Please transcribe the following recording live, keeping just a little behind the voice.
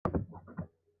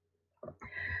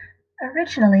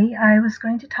Originally, I was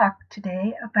going to talk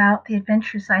today about the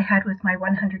adventures I had with my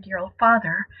 100-year-old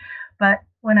father, but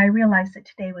when I realized that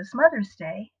today was Mother's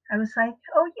Day, I was like,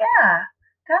 oh, yeah,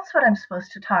 that's what I'm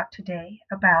supposed to talk today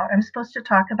about. I'm supposed to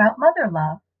talk about mother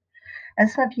love.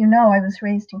 As some of you know, I was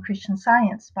raised in Christian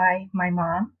Science by my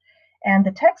mom, and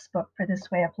the textbook for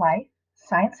this way of life,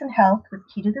 Science and Health with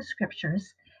Key to the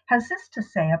Scriptures, has this to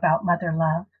say about mother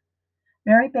love.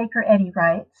 Mary Baker Eddy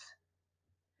writes,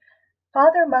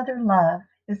 Father-mother love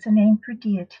is a name for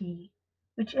deity,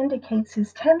 which indicates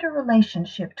his tender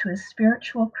relationship to his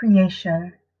spiritual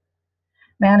creation.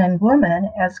 Man and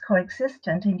woman, as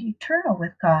coexistent and eternal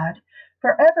with God,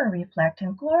 forever reflect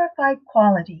in glorified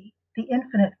quality the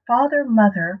infinite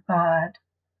Father-Mother God.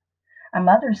 A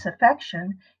mother's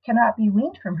affection cannot be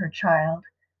weaned from her child,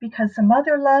 because the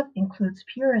mother love includes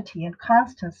purity and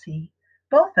constancy,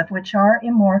 both of which are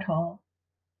immortal.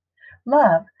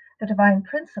 Love, the divine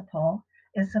principle,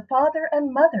 is the father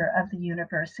and mother of the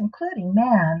universe, including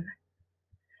man.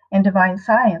 In divine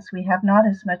science, we have not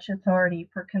as much authority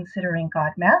for considering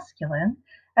God masculine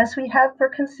as we have for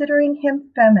considering him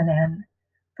feminine,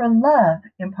 for love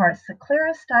imparts the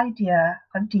clearest idea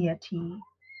of deity.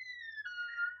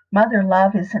 Mother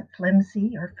love isn't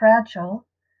flimsy or fragile.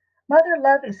 Mother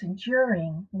love is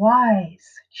enduring,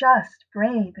 wise, just,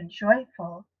 brave, and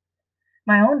joyful.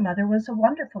 My own mother was a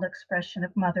wonderful expression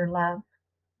of mother love.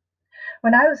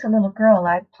 When I was a little girl,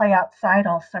 I'd play outside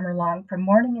all summer long from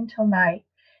morning until night,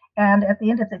 and at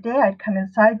the end of the day, I'd come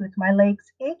inside with my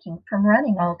legs aching from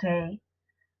running all day.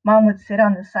 Mom would sit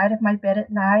on the side of my bed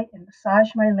at night and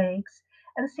massage my legs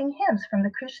and sing hymns from the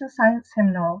Christian Science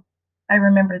hymnal. I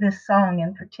remember this song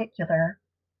in particular.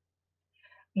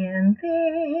 In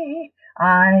thee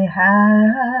I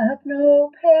have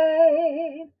no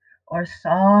pain or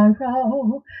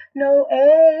sorrow, no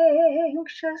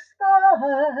anxious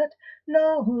thought,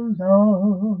 no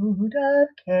load of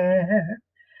care.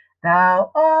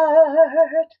 Thou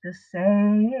art the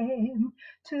same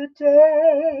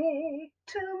today,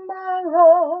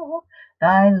 tomorrow.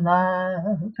 Thy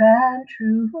love and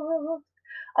truth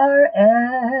are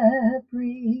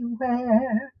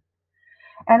everywhere.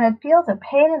 And I'd feel the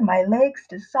pain in my legs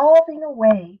dissolving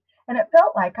away, and it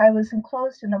felt like I was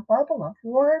enclosed in a bubble of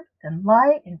warmth and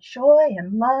light and joy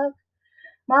and love.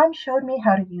 Mom showed me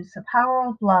how to use the power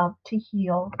of love to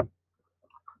heal.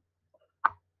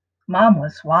 Mom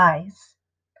was wise.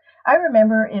 I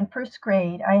remember in first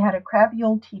grade, I had a crabby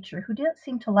old teacher who didn't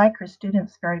seem to like her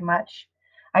students very much.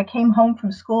 I came home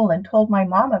from school and told my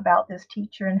mom about this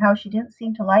teacher and how she didn't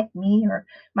seem to like me or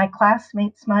my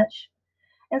classmates much.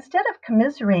 Instead of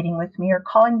commiserating with me or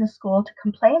calling the school to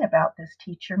complain about this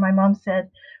teacher, my mom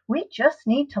said, "We just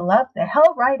need to love the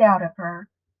hell right out of her."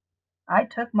 I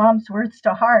took Mom's words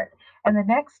to heart, and the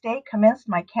next day commenced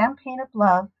my campaign of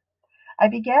love. I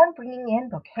began bringing in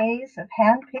bouquets of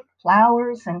hand-picked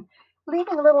flowers and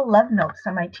leaving little love notes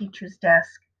on my teacher's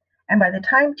desk. And by the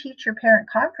time teacher-parent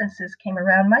conferences came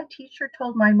around, my teacher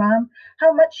told my mom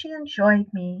how much she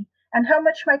enjoyed me and how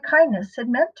much my kindness had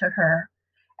meant to her.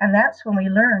 And that's when we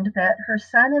learned that her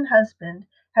son and husband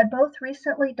had both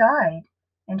recently died,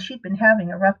 and she'd been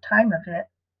having a rough time of it.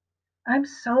 I'm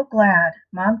so glad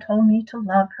Mom told me to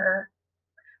love her.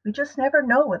 We just never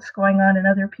know what's going on in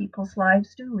other people's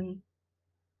lives, do we?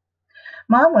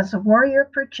 Mom was a warrior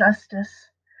for justice.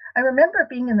 I remember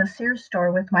being in the Sears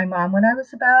store with my mom when I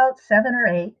was about 7 or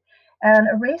 8, and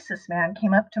a racist man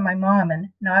came up to my mom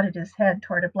and nodded his head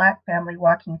toward a black family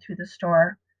walking through the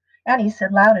store. And he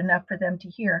said loud enough for them to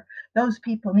hear, "Those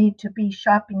people need to be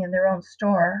shopping in their own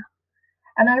store."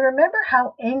 And I remember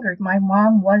how angered my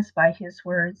mom was by his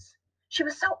words. She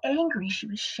was so angry she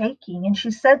was shaking, and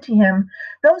she said to him,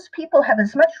 "Those people have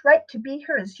as much right to be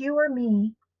here as you or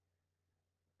me."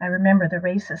 I remember the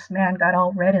racist man got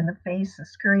all red in the face and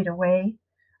scurried away.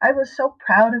 I was so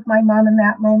proud of my mom in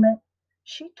that moment.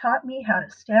 She taught me how to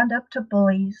stand up to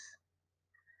bullies.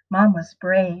 Mom was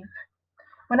brave.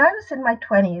 When I was in my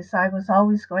 20s, I was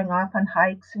always going off on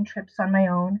hikes and trips on my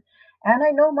own, and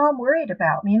I know Mom worried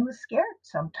about me and was scared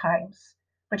sometimes.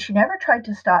 But she never tried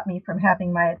to stop me from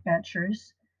having my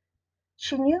adventures.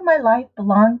 She knew my life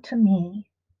belonged to me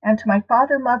and to my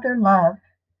father-mother love,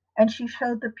 and she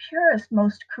showed the purest,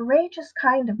 most courageous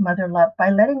kind of mother love by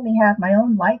letting me have my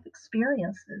own life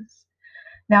experiences.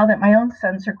 Now that my own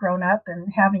sons are grown up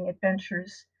and having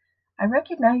adventures, I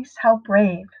recognize how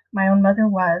brave my own mother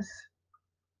was.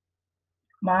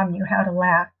 Mom knew how to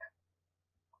laugh.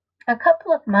 A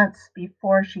couple of months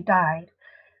before she died,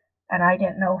 and I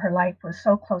didn't know her life was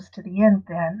so close to the end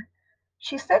then,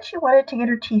 She said she wanted to get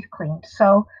her teeth cleaned,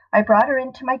 so I brought her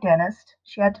into my dentist.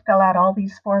 She had to fill out all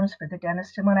these forms for the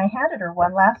dentist, and when I handed her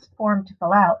one last form to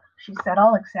fill out, she said,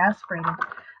 all exasperated,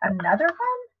 "Another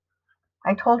one?"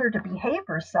 I told her to behave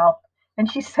herself,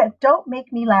 and she said, "Don't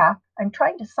make me laugh. I'm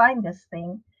trying to sign this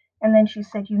thing." And then she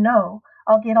said,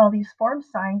 I'll get all these forms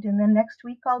signed, and then next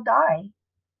week I'll die.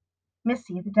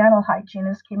 Missy, the dental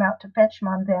hygienist, came out to fetch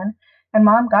Mom then, and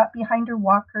Mom got behind her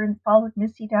walker and followed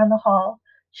Missy down the hall.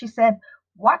 She said,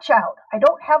 "Watch out, I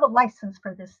don't have a license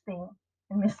for this thing."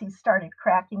 And Missy started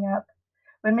cracking up.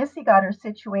 When Missy got her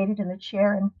situated in the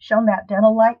chair and shone that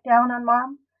dental light down on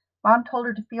Mom, Mom told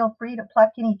her to feel free to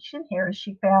pluck any chin hairs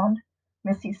she found.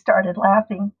 Missy started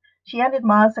laughing. She handed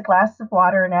Moz a glass of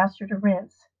water and asked her to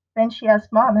rinse. Then she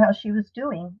asked Mom how she was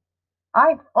doing.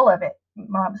 "I'm full of it,"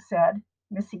 Mom said.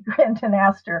 Missy grinned and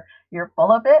asked her, "You're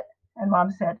full of it?" And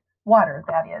Mom said, "Water,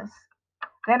 that is."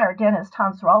 Then our dentist,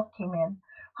 Hans Rolf, came in.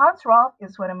 Hans Rolf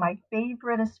is one of my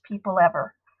favoriteest people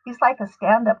ever. He's like a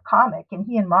stand-up comic, and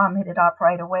he and Mom hit it off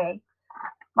right away.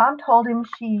 Mom told him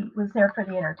she was there for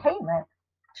the entertainment.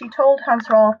 She told Hans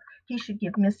Rolf he should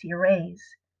give Missy a raise.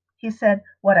 He said,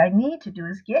 "What I need to do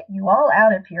is get you all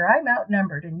out of here. I'm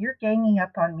outnumbered, and you're ganging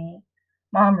up on me."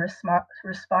 Mom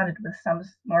responded with some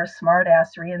more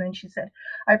smartassery, and then she said,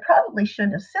 "I probably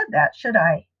shouldn't have said that, should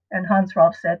I?" And Hans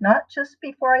Rolf said, "Not just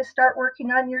before I start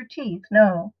working on your teeth,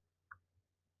 no."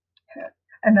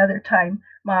 Another time,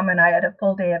 Mom and I had a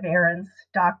full day of errands,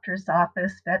 doctor's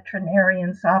office,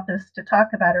 veterinarian's office, to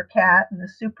talk about her cat, and the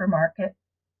supermarket.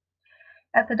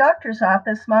 At the doctor's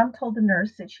office, Mom told the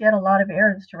nurse that she had a lot of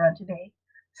errands to run today.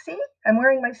 "See, I'm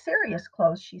wearing my serious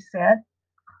clothes," she said.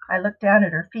 I looked down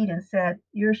at her feet and said,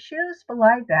 "Your shoes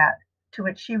belie that." To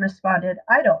which she responded,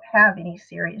 "I don't have any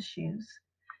serious shoes."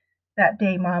 That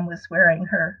day, Mom was wearing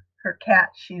her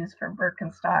cat shoes from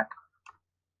Birkenstock.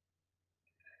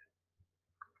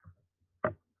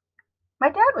 My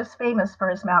dad was famous for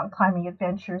his mountain climbing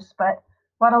adventures, but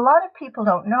what a lot of people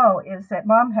don't know is that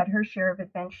Mom had her share of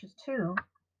adventures too.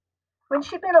 When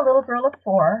she'd been a little girl of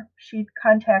 4, she'd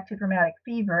contracted rheumatic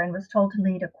fever and was told to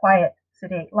lead a quiet,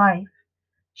 sedate life.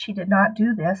 She did not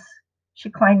do this. She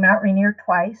climbed Mount Rainier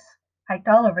twice, hiked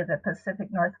all over the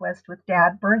Pacific Northwest with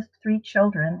Dad, birthed 3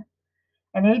 children.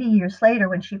 And 80 years later,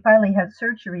 when she finally had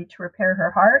surgery to repair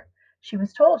her heart, she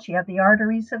was told she had the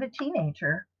arteries of a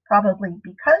teenager, probably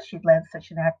because she'd led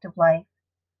such an active life.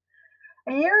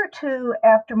 A year or 2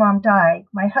 after Mom died,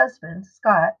 my husband,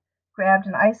 Scott, grabbed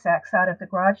an ice axe out of the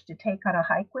garage to take on a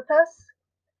hike with us.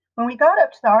 When we got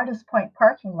up to the Artist Point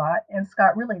parking lot and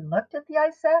Scott really looked at the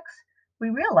ice axe, we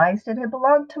realized it had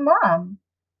belonged to Mom.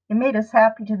 It made us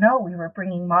happy to know we were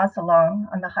bringing Moz along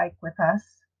on the hike with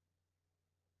us.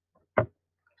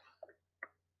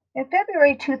 In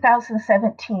February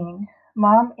 2017,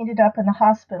 Mom ended up in the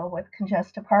hospital with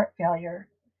congestive heart failure.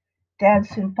 Dad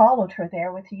soon followed her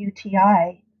there with a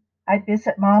UTI. I'd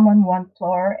visit Mom on one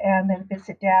floor and then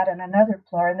visit Dad on another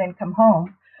floor and then come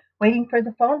home, waiting for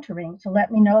the phone to ring to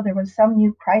let me know there was some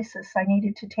new crisis I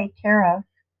needed to take care of.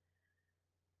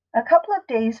 A couple of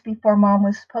days before Mom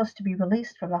was supposed to be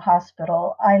released from the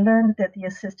hospital, I learned that the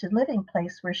assisted living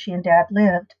place where she and Dad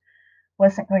lived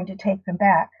wasn't going to take them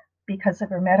back because of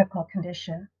her medical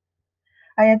condition.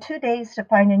 I had 2 days to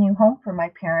find a new home for my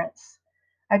parents.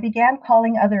 I began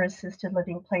calling other assisted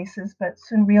living places, but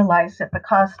soon realized that the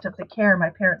cost of the care my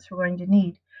parents were going to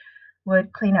need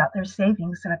would clean out their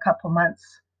savings in a couple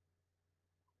months.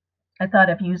 I thought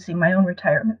of using my own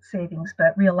retirement savings,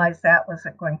 but realized that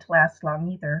wasn't going to last long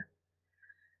either.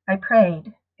 I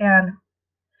prayed, and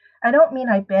I don't mean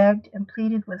I begged and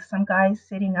pleaded with some guy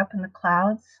sitting up in the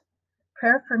clouds.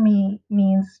 Prayer for me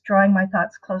means drawing my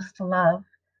thoughts close to love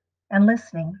and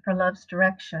listening for love's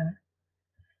direction.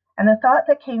 And the thought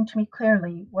that came to me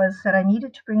clearly was that I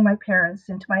needed to bring my parents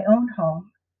into my own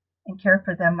home and care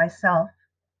for them myself.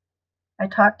 I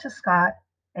talked to Scott,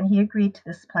 and he agreed to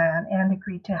this plan and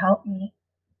agreed to help me.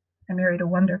 I married a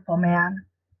wonderful man.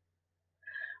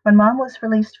 When Mom was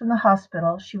released from the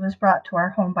hospital, she was brought to our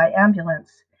home by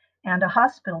ambulance, and a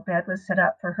hospital bed was set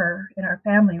up for her in our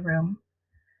family room.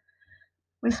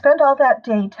 We spent all that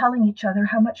day telling each other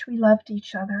how much we loved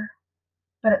each other.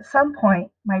 But at some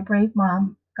point, my brave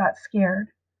Mom got scared.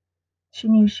 She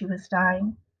knew she was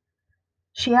dying.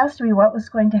 She asked me what was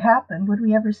going to happen. Would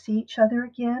we ever see each other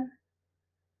again?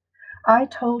 I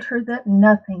told her that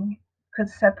nothing could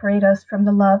separate us from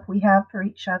the love we have for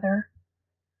each other.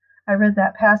 I read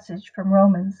that passage from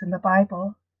Romans in the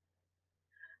Bible.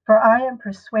 For I am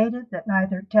persuaded that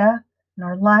neither death,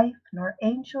 nor life, nor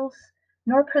angels,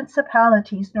 nor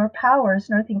principalities, nor powers,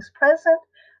 nor things present,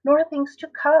 nor things to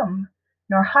come,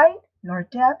 nor height, nor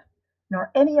depth, nor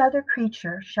any other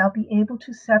creature shall be able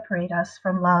to separate us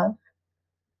from love."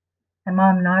 And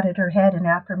Mom nodded her head in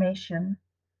affirmation.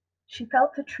 She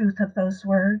felt the truth of those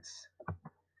words.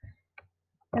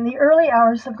 In the early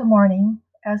hours of the morning,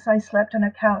 as I slept on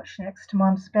a couch next to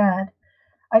Mom's bed,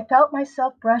 I felt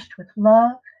myself brushed with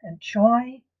love and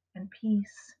joy and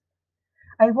peace.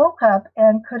 I woke up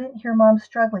and couldn't hear Mom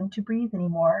struggling to breathe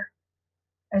anymore.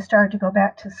 I started to go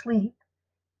back to sleep,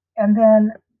 and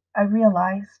then I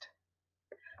realized.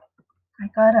 I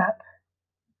got up,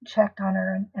 checked on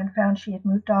her, and found she had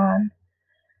moved on.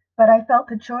 But I felt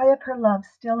the joy of her love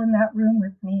still in that room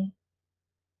with me.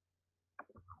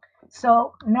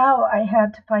 So now I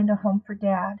had to find a home for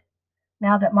Dad.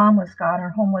 Now that Mom was gone, our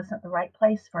home wasn't the right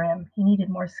place for him. He needed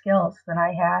more skills than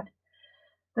I had.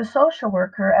 The social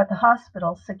worker at the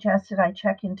hospital suggested I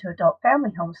check into adult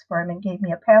family homes for him and gave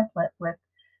me a pamphlet with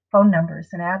phone numbers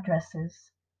and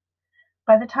addresses.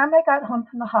 By the time I got home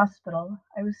from the hospital,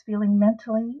 I was feeling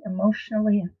mentally,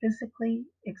 emotionally, and physically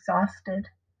exhausted.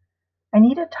 I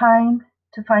needed time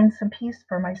to find some peace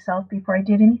for myself before I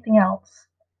did anything else.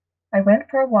 I went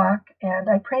for a walk and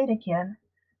I prayed again,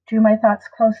 drew my thoughts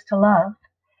close to love,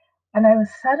 and I was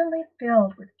suddenly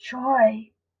filled with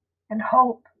joy and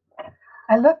hope.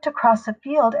 I looked across a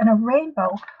field and a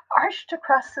rainbow arched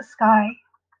across the sky.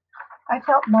 I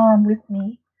felt Mom with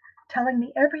me, telling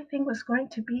me everything was going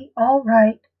to be all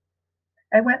right.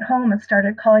 I went home and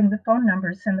started calling the phone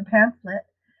numbers in the pamphlet.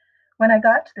 When I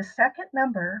got to the second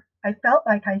number, I felt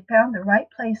like I found the right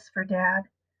place for Dad.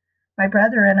 My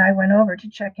brother and I went over to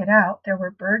check it out. There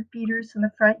were bird feeders in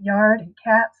the front yard and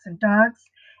cats and dogs,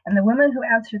 and the woman who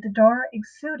answered the door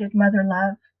exuded mother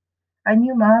love. I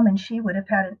knew Mom and she would have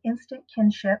had an instant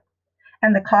kinship,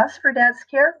 and the cost for Dad's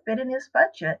care fit in his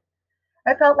budget.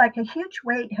 I felt like a huge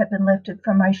weight had been lifted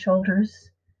from my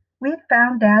shoulders. We'd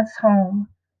found Dad's home,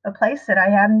 a place that I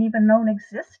hadn't even known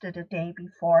existed a day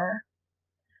before.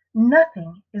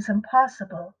 Nothing is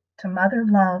impossible to mother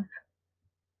love.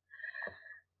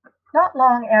 Not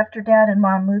long after Dad and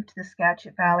Mom moved to the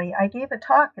Skagit Valley, I gave a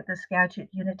talk at the Skagit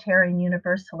Unitarian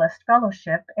Universalist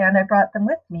Fellowship, and I brought them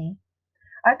with me.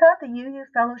 I thought the UU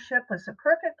Fellowship was a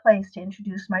perfect place to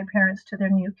introduce my parents to their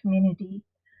new community.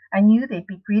 I knew they'd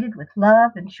be greeted with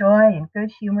love and joy and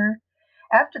good humor.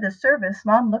 After the service,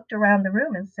 Mom looked around the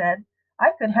room and said,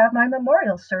 "I could have my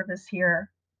memorial service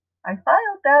here." I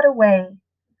filed that away.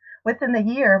 Within the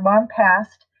year, Mom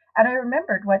passed, and I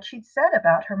remembered what she'd said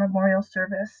about her memorial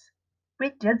service.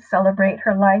 We did celebrate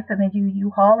her life in the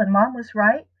UU Hall, and Mom was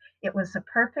right. It was a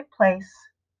perfect place.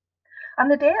 On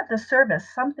the day of the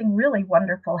service, something really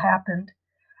wonderful happened.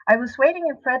 I was waiting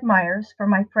in Fred Meyer's for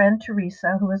my friend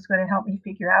Teresa, who was going to help me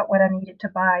figure out what I needed to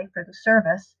buy for the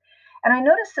service, and I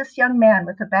noticed this young man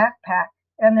with a backpack,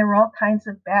 and there were all kinds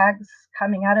of bags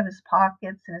coming out of his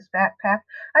pockets and his backpack.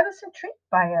 I was intrigued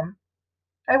by him.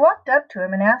 I walked up to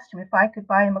him and asked him if I could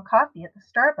buy him a coffee at the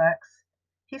Starbucks.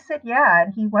 He said yeah,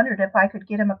 and he wondered if I could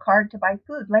get him a card to buy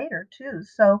food later, too.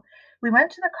 So we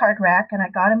went to the card rack, and I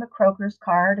got him a Kroger's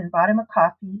card and bought him a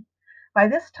coffee. By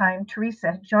this time,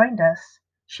 Teresa had joined us.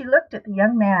 She looked at the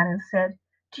young man and said,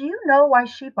 "Do you know why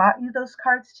she bought you those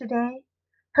cards today?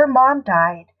 Her mom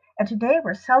died, and today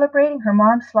we're celebrating her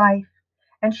mom's life.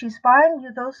 And she's buying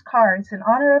you those cards in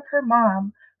honor of her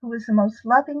mom, who was the most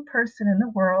loving person in the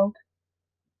world."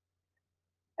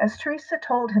 As Teresa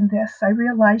told him this, I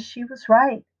realized she was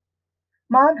right.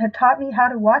 Mom had taught me how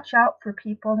to watch out for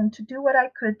people and to do what I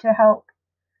could to help.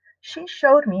 She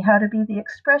showed me how to be the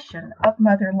expression of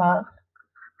mother love.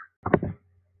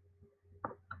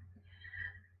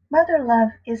 Mother love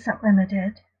isn't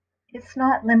limited. It's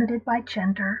not limited by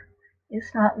gender.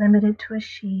 It's not limited to a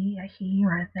she, a he,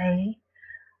 or a they.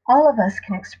 All of us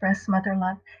can express mother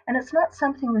love, and it's not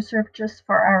something reserved just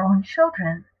for our own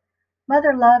children.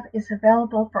 Mother love is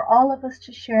available for all of us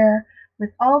to share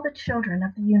with all the children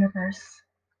of the universe.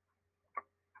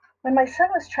 When my son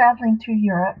was traveling through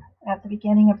Europe at the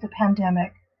beginning of the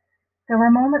pandemic, there were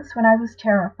moments when I was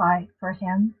terrified for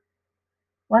him.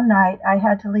 One night I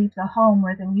had to leave the home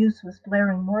where the news was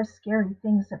blaring more scary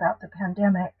things about the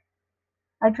pandemic.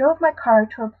 I drove my car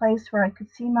to a place where I could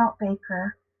see Mount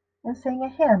Baker and sang a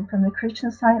hymn from the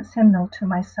Christian Science hymnal to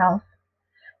myself.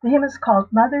 The hymn is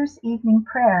called Mother's Evening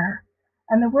Prayer,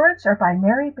 and the words are by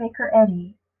Mary Baker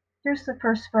Eddy. Here's the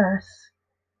first verse.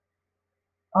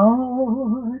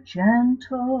 "Oh,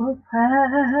 gentle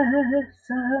presence,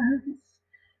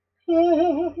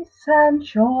 peace and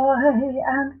joy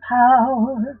and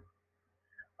power,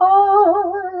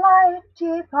 oh, life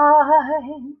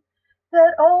divine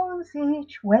that owns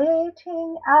each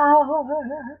waiting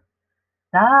hour,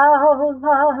 thou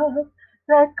love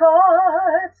that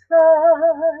guards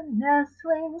the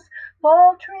nestling's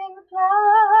faltering flight.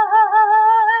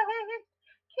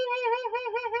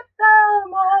 Keep thou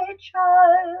my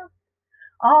child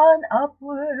on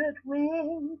upward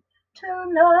wing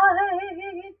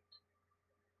tonight.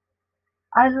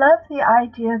 I love the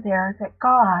idea there that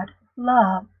God,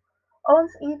 love,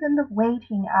 owns even the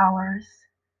waiting hours.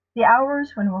 The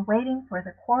hours when we're waiting for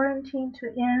the quarantine to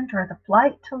end, or the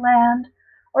flight to land,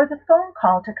 or the phone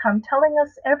call to come telling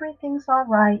us everything's all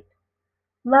right.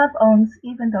 Love owns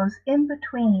even those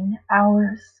in-between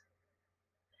hours.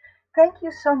 Thank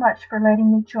you so much for letting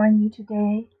me join you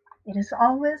today. It is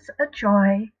always a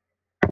joy.